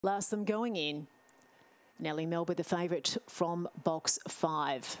Last them going in. Nellie Melba, the favourite from box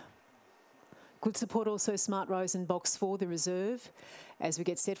 5. Good support also Smart Rose in box 4, the reserve, as we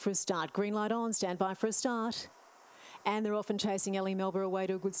get set for a start. Green light on, stand by for a start. And they're often chasing Ellie Melba away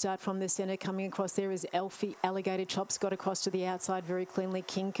to a good start from the centre. Coming across there is Elfie Alligator Chops, got across to the outside very cleanly.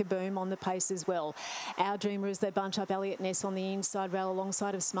 King Kaboom on the pace as well. Our Dreamer as they bunch up. Elliot Ness on the inside rail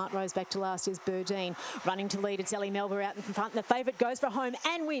alongside of Smart Rose. Back to last is Burdine. Running to lead, it's Ellie Melba out in front. The favourite goes for home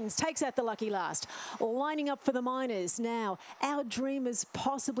and wins. Takes out the lucky last. Lining up for the Miners now. Our Dreamers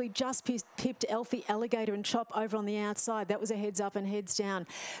possibly just pipped Elfie Alligator and Chop over on the outside. That was a heads up and heads down.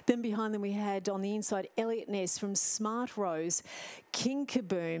 Then behind them we had on the inside Elliot Ness from Smart Rose, King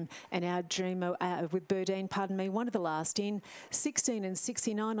Kaboom, and Our Dreamer with Burdine, pardon me, one of the last in. 16 and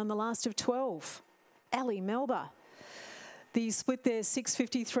 69 on the last of 12. Ellie Melba. The split there,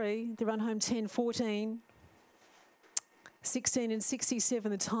 6.53. The run home, 10.14. 16 and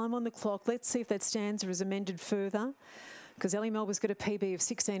 67, the time on the clock. Let's see if that stanza is amended further, because Ellie Melba's got a PB of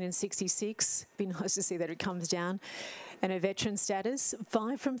 16 and 66. Be nice to see that it comes down. And her veteran status,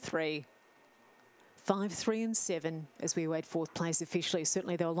 5 from 3. 5, 3 and 7 as we await fourth place officially.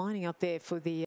 Certainly they were lining up there for the